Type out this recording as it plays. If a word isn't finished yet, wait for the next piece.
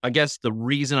I guess the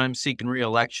reason I'm seeking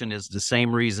reelection is the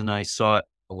same reason I sought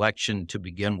election to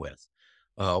begin with.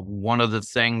 One of the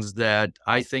things that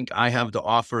I think I have to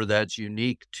offer that's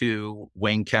unique to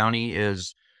Wayne County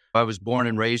is I was born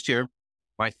and raised here.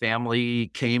 My family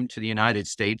came to the United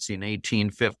States in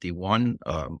 1851.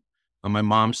 On my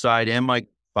mom's side and my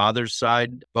father's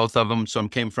side, both of them, some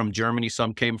came from Germany,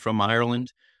 some came from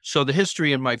Ireland. So the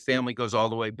history in my family goes all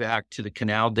the way back to the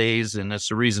canal days. And that's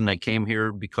the reason I came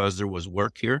here because there was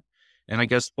work here. And I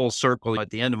guess full circle at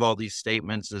the end of all these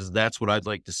statements is that's what I'd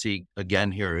like to see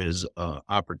again here is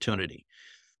opportunity.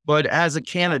 But as a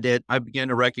candidate, I began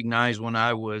to recognize when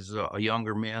I was a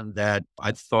younger man that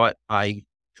I thought I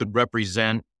could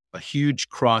represent a huge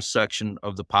cross section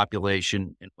of the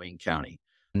population in Wayne County.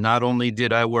 Not only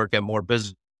did I work at more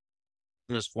business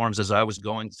forums as I was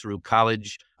going through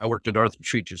college, I worked at Arthur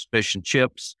Treacher's Fish and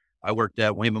Chips. I worked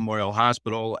at Wayne Memorial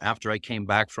Hospital after I came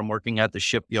back from working at the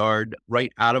shipyard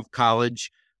right out of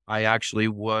college. I actually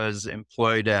was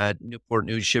employed at Newport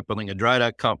News Shipbuilding, a dry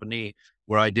dock company,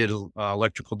 where I did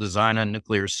electrical design on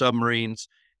nuclear submarines.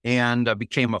 And I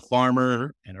became a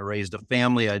farmer and I raised a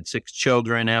family. I had 6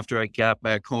 children after I got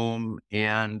back home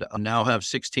and I now have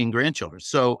 16 grandchildren.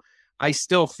 So I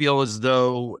still feel as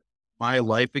though my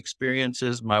life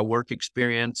experiences, my work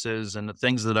experiences, and the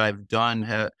things that I've done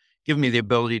have given me the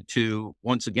ability to,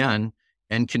 once again,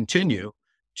 and continue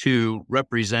to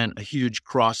represent a huge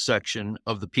cross section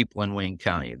of the people in Wayne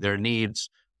County, their needs,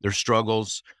 their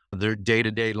struggles, their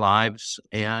day-to-day lives.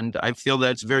 And I feel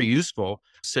that's very useful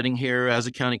sitting here as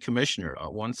a county commissioner.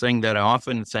 One thing that I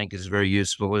often think is very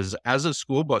useful is as a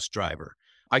school bus driver,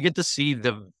 I get to see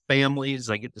the families,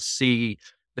 I get to see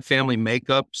the family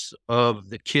makeups of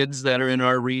the kids that are in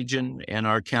our region and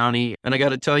our county. And I got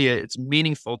to tell you, it's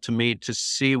meaningful to me to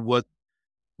see what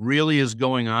really is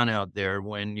going on out there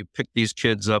when you pick these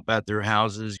kids up at their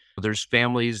houses. There's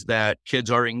families that kids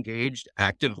are engaged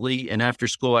actively in after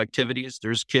school activities.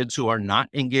 There's kids who are not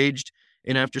engaged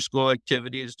in after school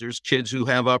activities. There's kids who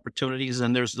have opportunities,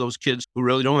 and there's those kids who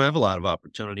really don't have a lot of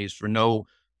opportunities for no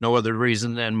other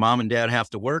reason than mom and dad have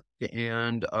to work.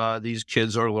 And these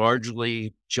kids are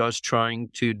largely just trying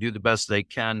to do the best they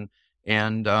can.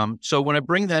 And so when I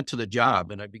bring that to the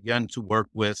job and I began to work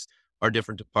with our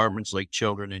different departments like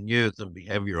children and youth and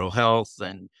behavioral health,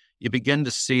 and you begin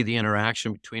to see the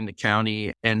interaction between the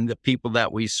county and the people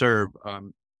that we serve,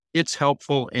 it's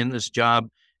helpful in this job.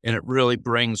 And it really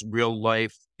brings real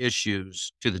life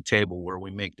issues to the table where we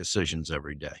make decisions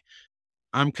every day.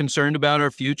 I'm concerned about our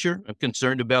future. I'm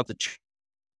concerned about the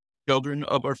children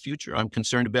of our future. I'm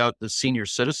concerned about the senior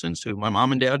citizens who my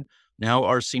mom and dad now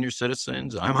are senior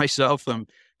citizens. I myself am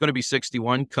going to be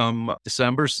 61 come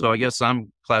December. So I guess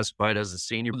I'm classified as a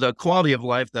senior. The quality of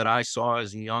life that I saw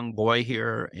as a young boy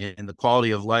here and the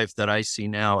quality of life that I see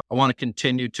now, I want to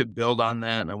continue to build on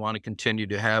that. And I want to continue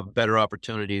to have better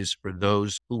opportunities for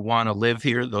those who want to live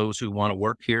here, those who want to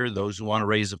work here, those who want to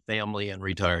raise a family and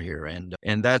retire here.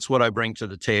 And that's what I bring to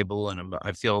the table. And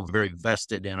I feel very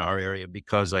vested in our area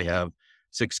because I have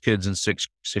 6 kids and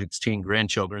 16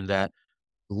 grandchildren that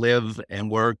live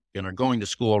and work and are going to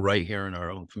school right here in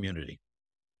our own community.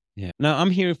 Yeah. Now, I'm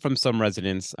hearing from some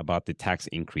residents about the tax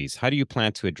increase. How do you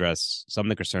plan to address some of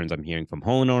the concerns I'm hearing from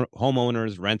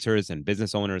homeowners, renters, and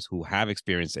business owners who have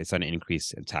experienced a sudden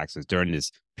increase in taxes during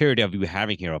this period of you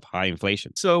having here of high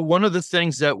inflation? So one of the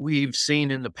things that we've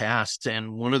seen in the past,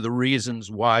 and one of the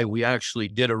reasons why we actually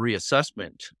did a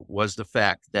reassessment was the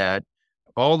fact that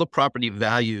all the property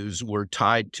values were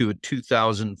tied to a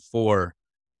 2004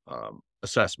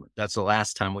 assessment. That's the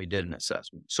last time we did an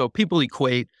assessment. So people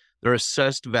equate their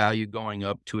assessed value going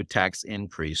up to a tax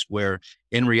increase, where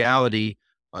in reality,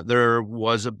 there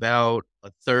was about a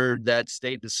third that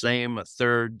stayed the same, a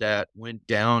third that went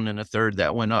down, and a third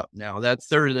that went up. Now, that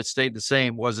third that stayed the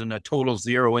same wasn't a total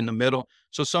zero in the middle.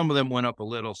 So some of them went up a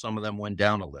little, some of them went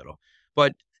down a little.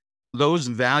 But those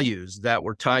values that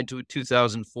were tied to a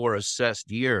 2004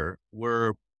 assessed year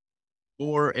were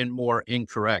more and more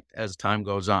incorrect as time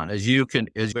goes on. As you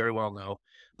very well know,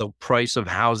 the price of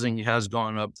housing has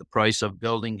gone up, the price of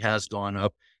building has gone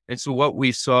up. And so what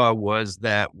we saw was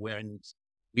that when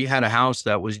we had a house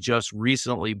that was just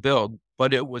recently built,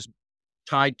 but it was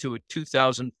tied to a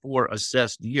 2004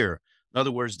 assessed year. In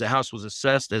other words, the house was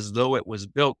assessed as though it was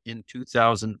built in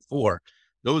 2004.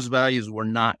 Those values were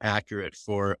not accurate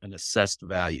for an assessed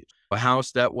value. A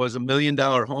house that was $1 million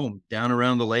home down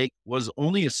around the lake was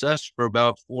only assessed for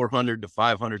about $400,000 to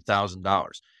 $500,000.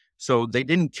 So they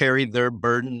didn't carry their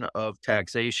burden of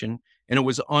taxation, and it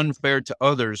was unfair to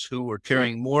others who were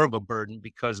carrying more of a burden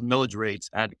because millage rates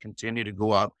had to continue to go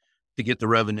up to get the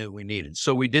revenue we needed.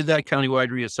 So we did that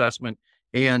countywide reassessment,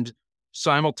 and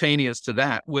simultaneous to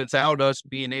that, without us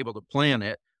being able to plan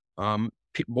it,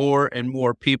 more and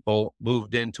more people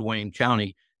moved into Wayne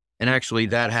County. And actually,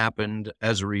 that happened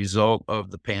as a result of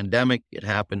the pandemic. It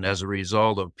happened as a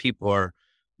result of people are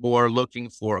more looking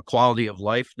for a quality of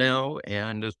life now.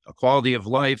 And a quality of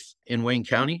life in Wayne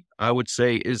County, I would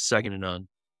say, is second to none.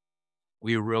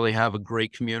 We really have a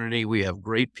great community. We have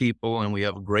great people, and we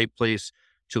have a great place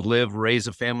to live, raise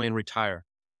a family, and retire.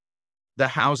 The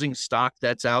housing stock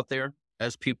that's out there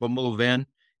as people move in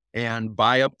and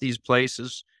buy up these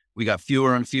places, we got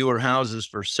fewer and fewer houses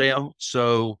for sale.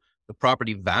 So the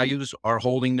property values are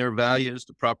holding their values.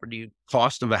 The property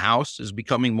cost of a house is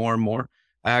becoming more and more.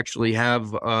 I actually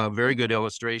have a very good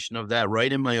illustration of that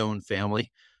right in my own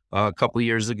family. A couple of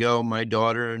years ago, my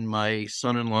daughter and my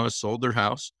son-in-law sold their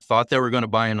house, thought they were going to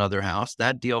buy another house.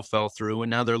 That deal fell through, and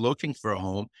now they're looking for a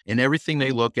home. And everything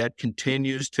they look at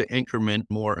continues to increment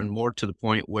more and more, to the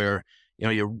point where,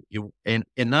 and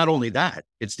not only that,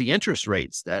 it's the interest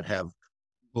rates that have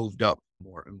moved up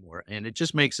more and more. And it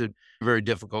just makes it very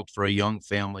difficult for a young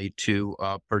family to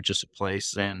purchase a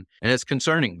place. And it's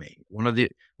concerning me. One of the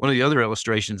other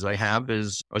illustrations I have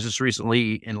is I was just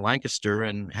recently in Lancaster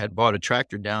and had bought a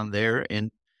tractor down there.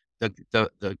 And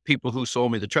the people who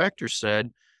sold me the tractor said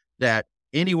that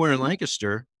anywhere in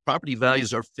Lancaster, property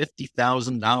values are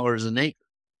 $50,000 an acre.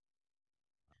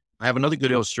 I have another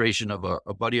good illustration of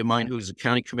a buddy of mine who's a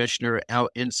county commissioner out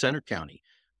in Center County.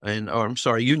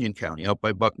 Union County, out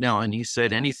by Bucknell. And he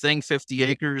said anything 50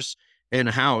 acres in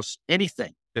a house,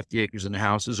 anything 50 acres in a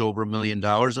house is over $1 million,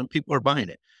 and people are buying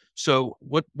it. So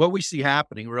what we see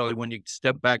happening really, when you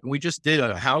step back, and we just did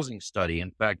a housing study, in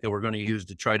fact, that we're going to use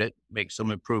to try to make some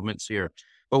improvements here.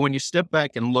 But when you step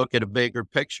back and look at a bigger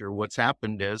picture, what's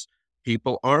happened is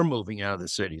people are moving out of the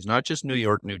cities, not just New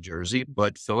York, New Jersey,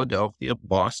 but Philadelphia,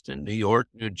 Boston, New York,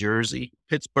 New Jersey,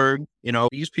 Pittsburgh.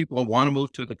 These people want to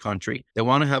move to the country. They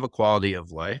want to have a quality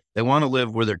of life. They want to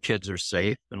live where their kids are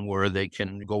safe and where they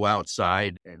can go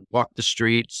outside and walk the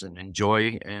streets and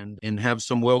enjoy and have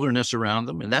some wilderness around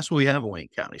them. And that's what we have in Wayne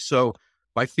County. So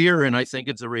my fear, and I think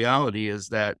it's a reality, is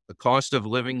that the cost of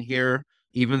living here,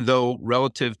 even though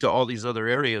relative to all these other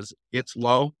areas, it's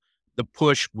low, the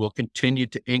push will continue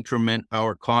to increment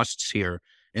our costs here.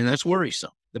 And that's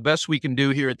worrisome. The best we can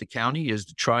do here at the county is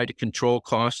to try to control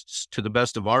costs to the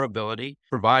best of our ability,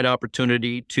 provide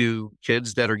opportunity to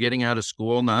kids that are getting out of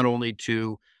school, not only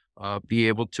to be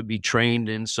able to be trained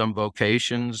in some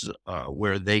vocations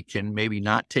where they can maybe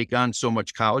not take on so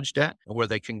much college debt, where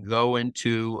they can go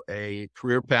into a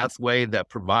career pathway that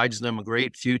provides them a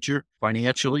great future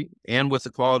financially and with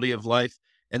a quality of life,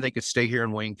 and they could stay here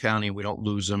in Wayne County and we don't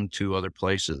lose them to other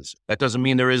places. That doesn't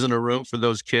mean there isn't a room for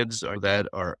those kids that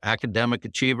are academic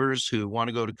achievers who want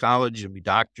to go to college and be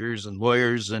doctors and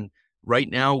lawyers. And right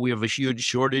now we have a huge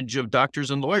shortage of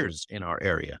doctors and lawyers in our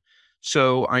area.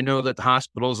 So I know that the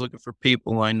hospital is looking for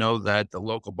people. I know that the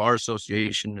local bar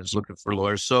association is looking for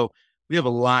lawyers. So we have a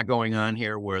lot going on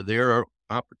here where there are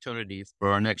opportunities for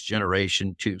our next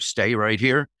generation to stay right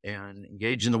here and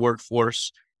engage in the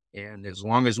workforce. And as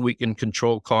long as we can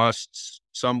control costs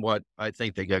somewhat, I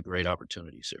think they got great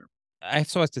opportunities here. I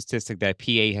saw a statistic that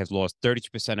PA has lost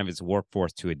 30% of its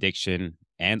workforce to addiction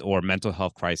and or mental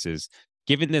health crisis.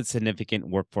 Given the significant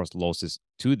workforce losses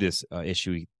to this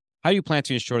issue, how do you plan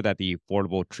to ensure that the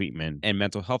affordable treatment and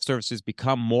mental health services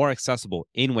become more accessible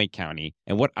in Wayne County?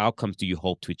 And what outcomes do you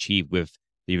hope to achieve with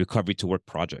the Recovery to Work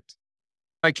project?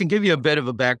 I can give you a bit of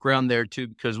a background there too,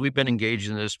 because we've been engaged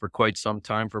in this for quite some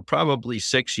time. For probably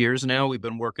 6 years now, we've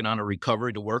been working on a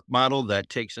recovery to work model that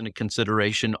takes into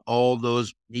consideration all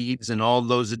those needs and all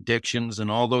those addictions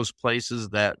and all those places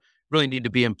that really need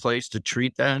to be in place to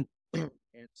treat that. And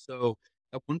so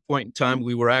at one point in time,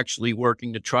 we were actually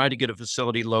working to try to get a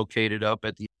facility located up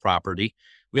at the property.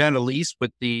 We had a lease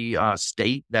with the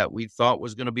state that we thought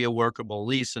was going to be a workable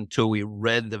lease until we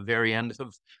read the very end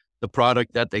of the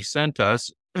product that they sent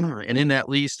us. And in that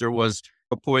lease, there was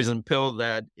a poison pill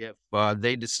that if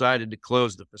they decided to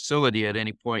close the facility at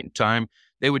any point in time,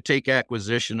 they would take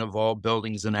acquisition of all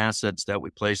buildings and assets that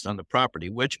we placed on the property,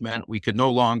 which meant we could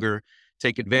no longer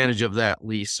take advantage of that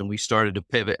lease. And we started to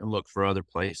pivot and look for other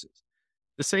places.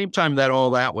 At the same time that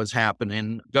all that was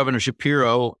happening, Governor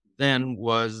Shapiro then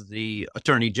was the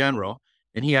Attorney General.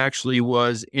 And he actually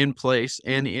was in place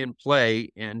and in play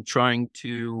in trying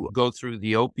to go through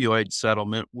the opioid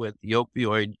settlement with the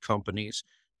opioid companies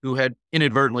who had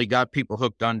inadvertently got people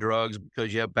hooked on drugs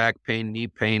because you have back pain, knee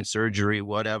pain, surgery,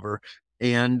 whatever.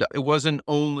 And it wasn't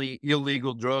only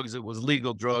illegal drugs, it was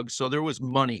legal drugs. So there was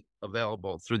money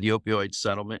available through the opioid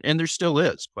settlement. And there still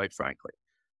is, quite frankly.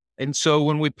 And so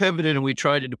when we pivoted and we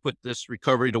tried to put this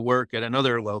recovery to work at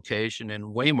another location in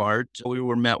Waymart, we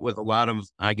were met with a lot of,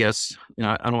 I guess,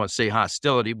 I don't want to say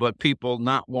hostility, but people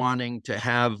not wanting to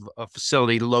have a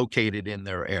facility located in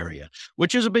their area,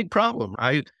 which is a big problem.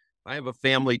 I have a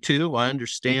family too. I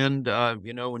understand,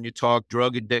 when you talk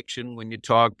drug addiction, when you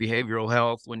talk behavioral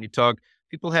health, when you talk,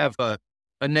 people have a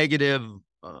negative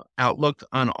outlook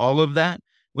on all of that,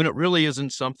 when it really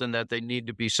isn't something that they need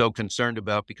to be so concerned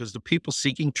about, because the people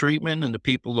seeking treatment and the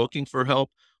people looking for help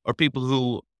are people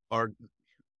who are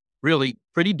really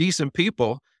pretty decent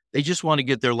people. They just want to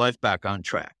get their life back on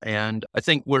track. And I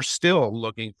think we're still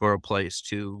looking for a place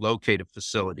to locate a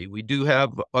facility. We do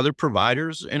have other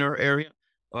providers in our area.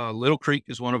 Little Creek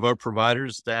is one of our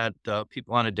providers that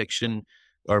people on addiction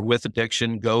or with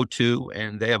addiction go to,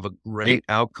 and they have a great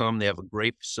outcome. They have a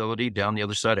great facility down the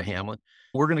other side of Hamlet.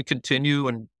 We're going to continue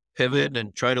and pivot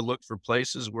and try to look for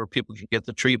places where people can get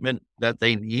the treatment that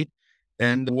they need.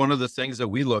 And one of the things that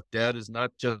we looked at is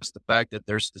not just the fact that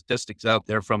there's statistics out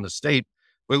there from the state.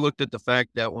 We looked at the fact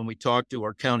that when we talked to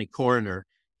our county coroner,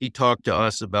 he talked to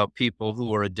us about people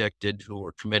who are addicted, who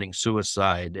are committing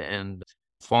suicide and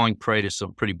falling prey to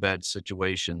some pretty bad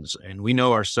situations. And we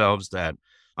know ourselves that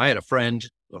I had a friend,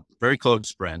 a very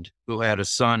close friend, who had a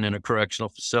son in a correctional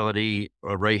facility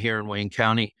right here in Wayne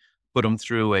County, put him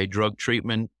through a drug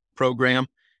treatment program.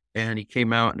 And he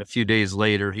came out, and a few days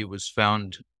later, he was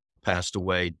found passed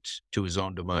away to his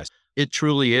own demise. It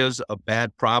truly is a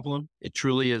bad problem. It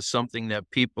truly is something that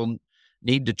people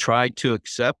need to try to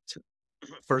accept.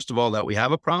 First of all, that we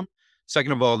have a problem.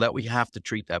 Second of all, that we have to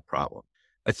treat that problem.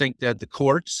 I think that the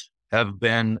courts have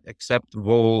been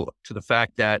acceptable to the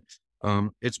fact that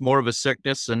it's more of a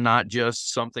sickness and not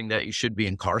just something that you should be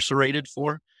incarcerated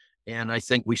for. And I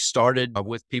think we started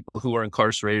with people who are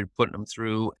incarcerated, putting them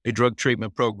through a drug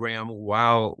treatment program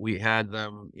while we had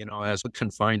them, as a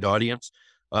confined audience.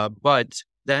 But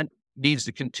that needs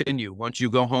to continue. Once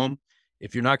you go home,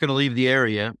 if you're not going to leave the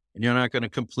area and you're not going to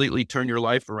completely turn your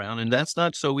life around, and that's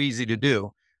not so easy to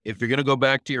do. If you're going to go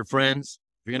back to your friends,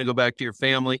 if you're going to go back to your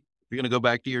family, if you're going to go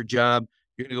back to your job,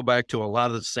 you're going to go back to a lot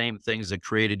of the same things that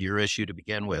created your issue to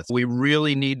begin with. We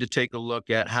really need to take a look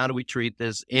at how do we treat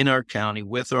this in our county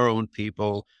with our own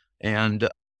people. And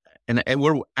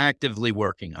we're actively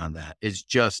working on that. It's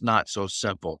just not so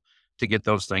simple to get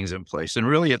those things in place. And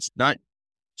really, it's not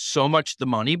so much the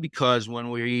money, because when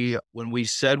we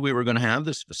said we were going to have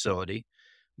this facility,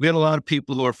 we had a lot of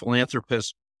people who are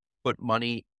philanthropists put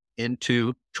money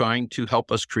into trying to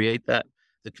help us create that.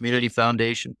 The Community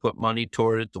Foundation put money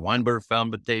toward it. The Weinberg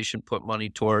Foundation put money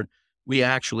toward. We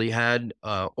actually had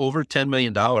over $10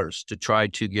 million to try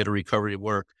to get a recovery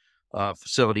work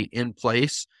facility in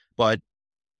place, but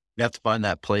we have to find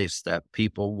that place that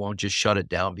people won't just shut it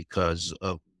down because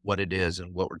of what it is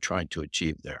and what we're trying to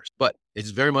achieve there. But it's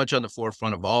very much on the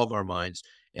forefront of all of our minds,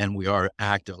 and we are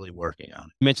actively working on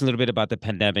it. You mentioned a little bit about the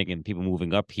pandemic and people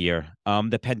moving up here.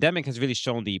 The pandemic has really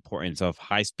shown the importance of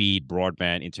high-speed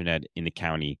broadband internet in the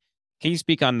county. Can you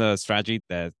speak on the strategy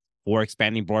for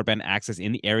expanding broadband access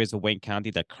in the areas of Wayne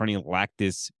County that currently lack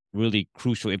this really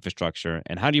crucial infrastructure?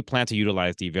 And how do you plan to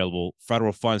utilize the available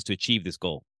federal funds to achieve this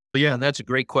goal? Yeah, that's a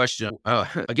great question.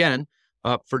 Again,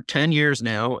 for 10 years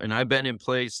now, and I've been in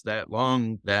place that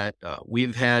long, that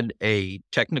we've had a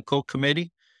technical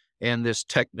committee. And this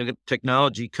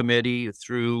technology committee,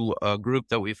 through a group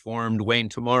that we formed, Wayne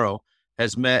Tomorrow,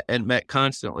 has met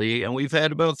constantly. And we've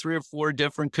had about 3 or 4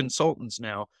 different consultants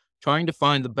now trying to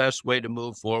find the best way to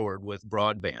move forward with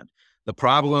broadband. The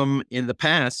problem in the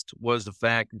past was the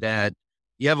fact that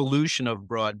the evolution of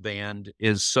broadband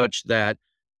is such that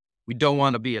we don't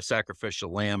want to be a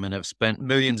sacrificial lamb and have spent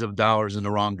millions of dollars in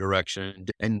the wrong direction.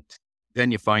 And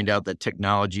then you find out that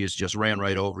technology has just ran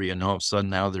right over you. And all of a sudden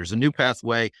now there's a new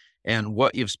pathway, and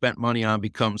what you've spent money on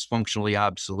becomes functionally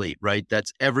obsolete, right?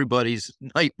 That's everybody's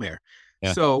nightmare.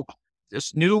 Yeah. So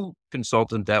this new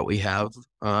consultant that we have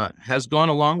has gone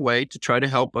a long way to try to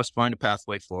help us find a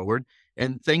pathway forward.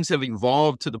 And things have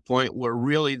evolved to the point where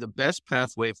really the best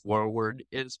pathway forward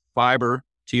is fiber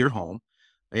to your home.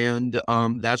 And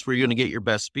that's where you're going to get your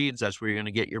best speeds. That's where you're going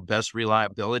to get your best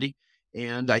reliability.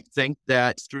 And I think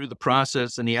that through the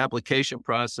process and the application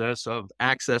process of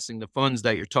accessing the funds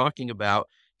that you're talking about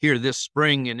here this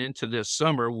spring and into this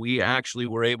summer, we actually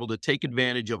were able to take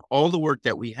advantage of all the work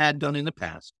that we had done in the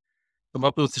past, come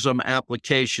up with some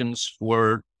applications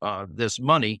for this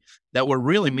money that were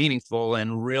really meaningful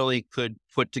and really could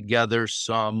put together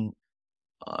some,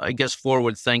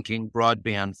 forward-thinking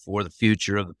broadband for the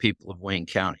future of the people of Wayne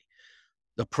County.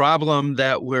 The problem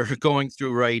that we're going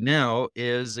through right now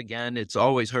is, again, it's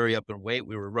always hurry up and wait.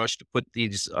 We were rushed to put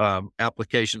these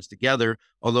applications together,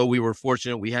 although we were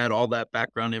fortunate we had all that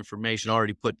background information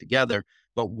already put together.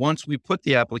 But once we put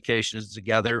the applications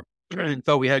together and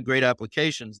felt we had great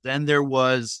applications, then there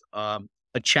was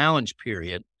a challenge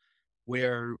period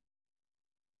where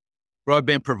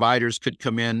broadband providers could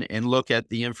come in and look at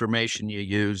the information you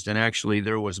used. And actually,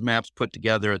 there was maps put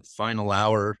together at the final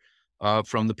hour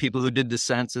from the people who did the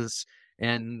census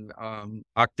and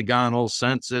octagonal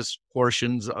census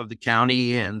portions of the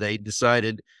county. And they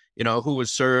decided, who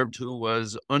was served, who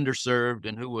was underserved,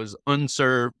 and who was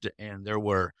unserved. And there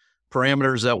were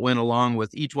parameters that went along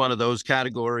with each one of those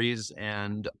categories.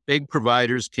 And big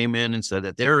providers came in and said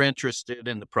that they're interested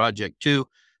in the project too.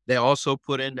 They also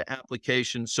put into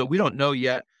applications. So we don't know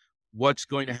yet what's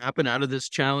going to happen out of this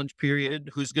challenge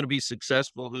period, who's going to be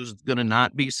successful, who's going to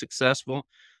not be successful.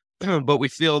 But we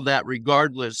feel that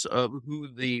regardless of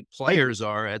who the players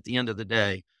are at the end of the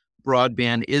day,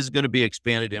 broadband is going to be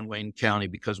expanded in Wayne County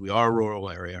because we are a rural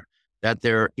area, that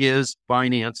there is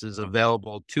finances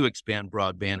available to expand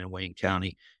broadband in Wayne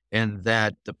County, and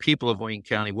that the people of Wayne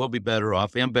County will be better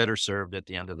off and better served at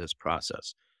the end of this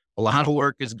process. A lot of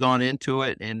work has gone into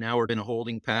it, and now we're in a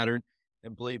holding pattern.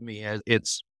 And believe me,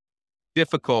 it's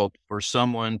difficult for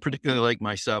someone, particularly like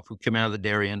myself, who came out of the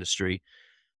dairy industry.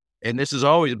 And this has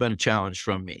always been a challenge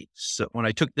from me. So when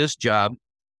I took this job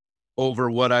over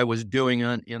what I was doing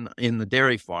in the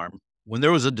dairy farm, when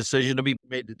there was a decision to be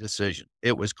made, the decision,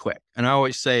 it was quick. And I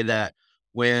always say that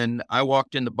when I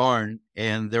walked in the barn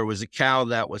and there was a cow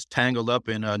that was tangled up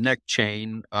in a neck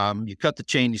chain, you cut the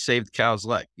chain, you saved the cow's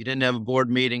life. You didn't have a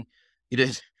board meeting.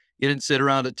 You didn't sit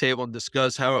around a table and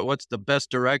discuss what's the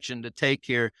best direction to take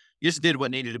here. You just did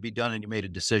what needed to be done and you made a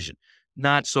decision.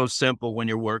 Not so simple when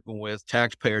you're working with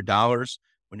taxpayer dollars,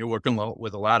 when you're working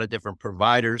with a lot of different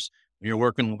providers, when you're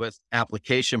working with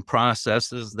application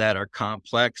processes that are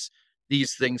complex.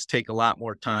 These things take a lot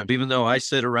more time. Even though I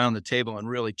sit around the table and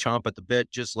really chomp at the bit,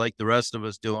 just like the rest of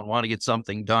us do, and want to get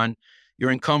something done,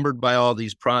 you're encumbered by all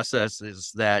these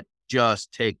processes that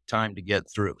just take time to get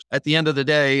through. At the end of the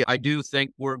day, I do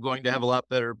think we're going to have a lot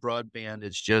better broadband.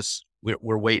 It's just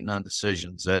we're waiting on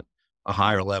decisions at a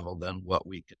higher level than what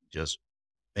we can just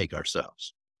make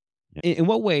ourselves. In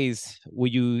what ways will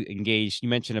you engage? You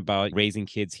mentioned about raising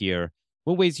kids here.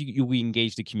 What ways you will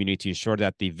engage the community to ensure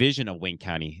that the vision of Wayne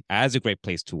County as a great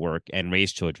place to work and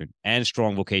raise children and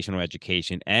strong vocational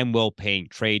education and well-paying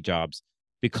trade jobs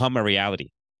become a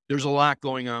reality? There's a lot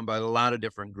going on by a lot of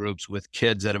different groups with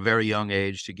kids at a very young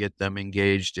age to get them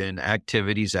engaged in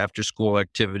activities, after school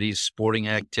activities, sporting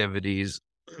activities.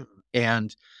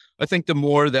 And I think the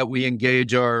more that we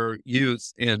engage our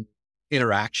youth in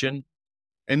interaction,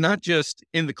 and not just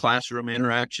in the classroom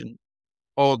interaction,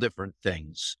 all different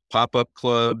things, pop-up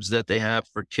clubs that they have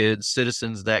for kids,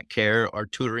 Citizens That Care, our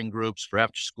tutoring groups for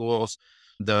after schools.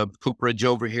 The Cooperage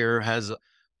over here has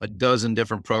a dozen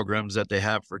different programs that they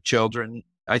have for children.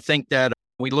 I think that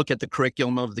we look at the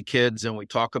curriculum of the kids and we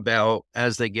talk about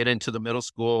as they get into the middle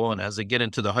school and as they get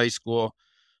into the high school,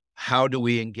 how do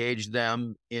we engage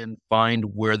them and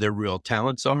find where their real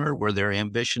talents are, where their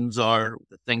ambitions are,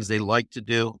 the things they like to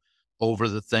do over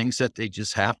the things that they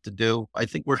just have to do. I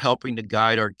think we're helping to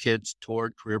guide our kids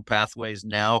toward career pathways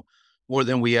now more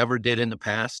than we ever did in the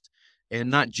past.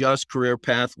 And not just career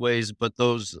pathways, but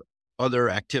those other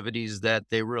activities that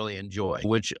they really enjoy,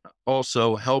 which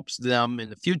also helps them in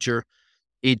the future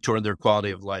eat toward their quality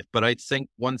of life. But I think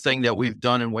one thing that we've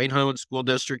done in Wayne Highlands School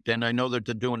District, and I know that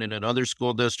they're doing it in other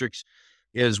school districts,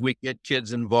 is we get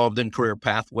kids involved in career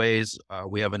pathways.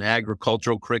 We have an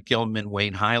agricultural curriculum in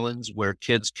Wayne Highlands where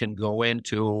kids can go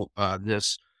into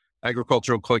this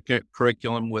agricultural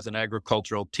curriculum with an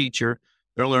agricultural teacher.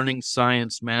 They're learning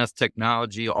science, math,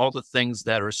 technology, all the things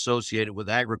that are associated with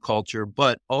agriculture,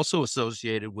 but also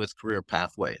associated with career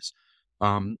pathways.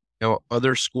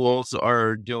 Other schools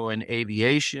are doing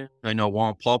aviation. I know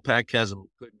Wallenpaupack has a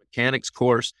good mechanics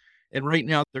course. And right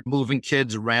now they're moving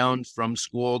kids around from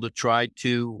school to try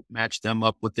to match them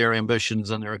up with their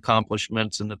ambitions and their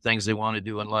accomplishments and the things they want to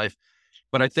do in life.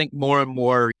 But I think more and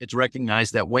more it's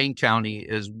recognized that Wayne County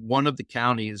is one of the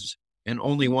counties and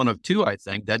only one of two, I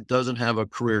think, that doesn't have a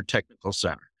career technical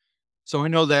center. So I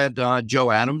know that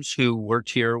Joe Adams, who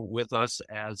worked here with us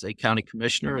as a county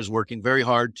commissioner, is working very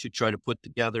hard to try to put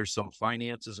together some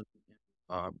finances.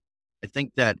 I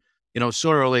think that,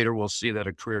 sooner or later, we'll see that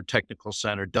a career technical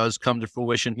center does come to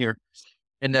fruition here.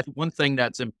 And that one thing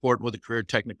that's important with the career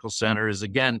technical center is,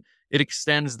 again, it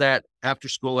extends that after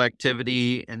school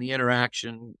activity and the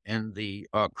interaction and the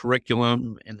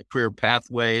curriculum and the career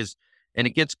pathways And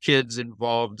it gets kids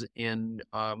involved in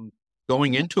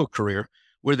going into a career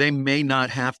where they may not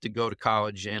have to go to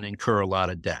college and incur a lot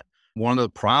of debt. One of the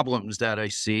problems that I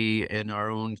see in our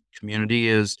own community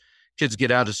is kids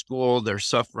get out of school, they're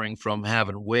suffering from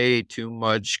having way too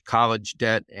much college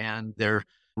debt, and they're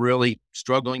really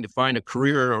struggling to find a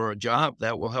career or a job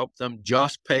that will help them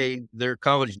just pay their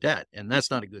college debt. And that's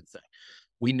not a good thing.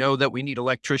 We know that we need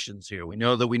electricians here. We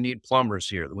know that we need plumbers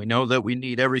here. We know that we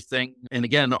need everything. And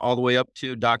again, all the way up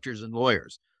to doctors and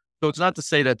lawyers. So it's not to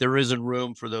say that there isn't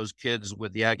room for those kids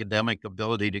with the academic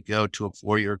ability to go to a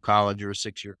 4-year college or a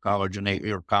 6-year college, an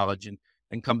 8-year college,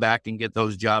 and come back and get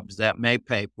those jobs that may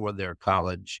pay for their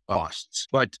college costs.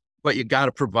 But you got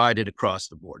to provide it across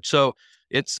the board. So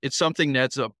it's something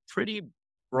that's a pretty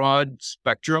broad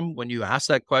spectrum. When you ask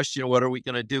that question, what are we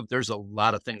going to do? There's a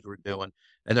lot of things we're doing,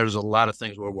 and there's a lot of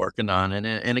things we're working on.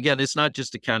 And again, it's not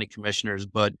just the county commissioners,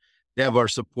 but they have our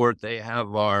support, they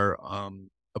have our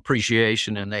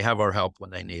appreciation, and they have our help when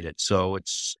they need it. So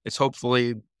it's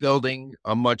hopefully building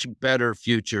a much better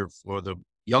future for the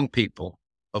young people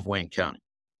of Wayne County.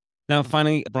 Now,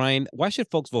 finally, Brian, why should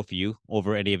folks vote for you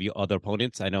over any of your other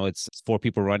opponents? I know it's 4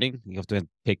 people running. You have to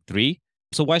pick 3.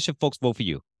 So why should folks vote for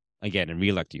you again and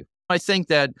reelect you? I think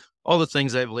that all the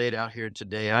things I've laid out here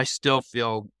today, I still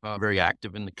feel very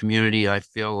active in the community. I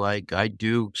feel like I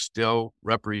do still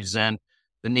represent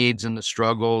the needs and the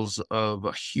struggles of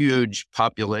a huge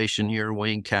population here in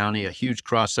Wayne County, a huge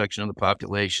cross-section of the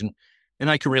population. And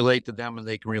I can relate to them and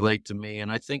they can relate to me.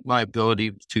 And I think my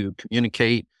ability to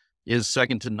communicate is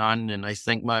second to none. And I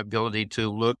think my ability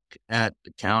to look at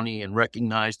the county and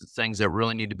recognize the things that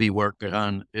really need to be worked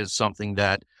on is something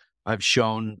that I've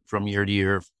shown from year to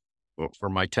year for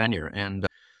my tenure. And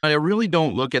I really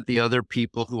don't look at the other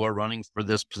people who are running for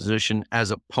this position as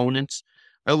opponents.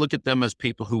 I look at them as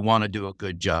people who want to do a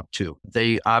good job too.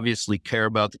 They obviously care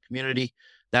about the community.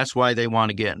 That's why they want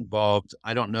to get involved.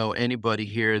 I don't know anybody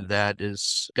here that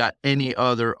has got any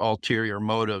other ulterior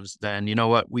motives than, you know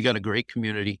what, we got a great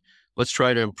community. Let's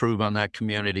try to improve on that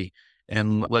community.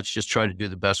 And let's just try to do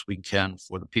the best we can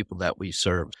for the people that we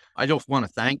serve. I don't want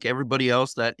to thank everybody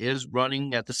else that is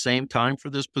running at the same time for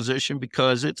this position,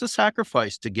 because it's a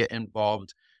sacrifice to get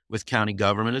involved with county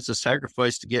government. It's a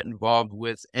sacrifice to get involved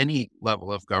with any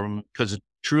level of government, because it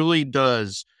truly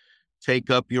does take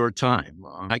up your time.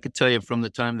 I could tell you from the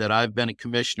time that I've been a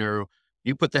commissioner,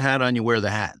 you put the hat on, you wear the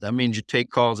hat. That means you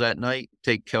take calls at night,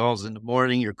 take calls in the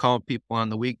morning, you're calling people on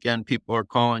the weekend, people are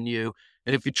calling you.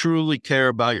 And if you truly care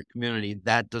about your community,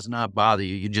 that does not bother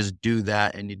you. You just do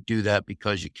that, and you do that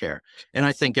because you care. And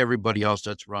I think everybody else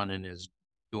that's running is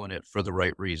doing it for the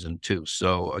right reason too.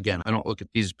 So again, I don't look at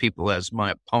these people as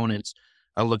my opponents.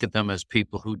 I look at them as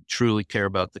people who truly care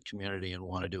about the community and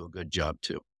want to do a good job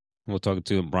too. We'll talk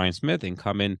to Brian Smith,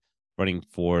 incumbent running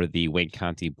for the Wayne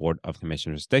County Board of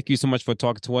Commissioners. Thank you so much for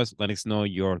talking to us, letting us know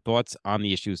your thoughts on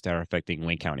the issues that are affecting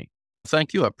Wayne County.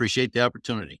 Thank you. I appreciate the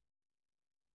opportunity.